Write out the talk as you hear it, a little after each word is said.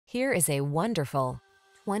Here is a wonderful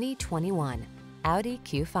 2021 Audi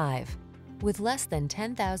Q5. With less than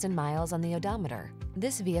 10,000 miles on the odometer,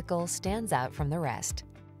 this vehicle stands out from the rest.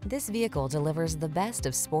 This vehicle delivers the best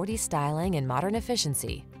of sporty styling and modern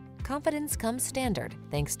efficiency. Confidence comes standard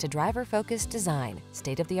thanks to driver-focused design,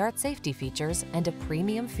 state-of-the-art safety features, and a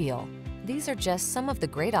premium feel. These are just some of the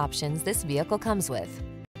great options this vehicle comes with: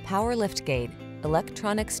 power liftgate,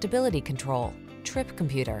 electronic stability control, trip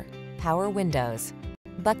computer, power windows,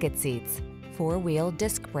 bucket seats, four-wheel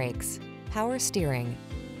disc brakes, power steering.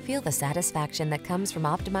 Feel the satisfaction that comes from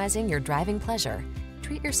optimizing your driving pleasure.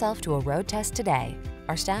 Treat yourself to a road test today.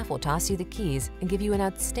 Our staff will toss you the keys and give you an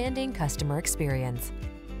outstanding customer experience.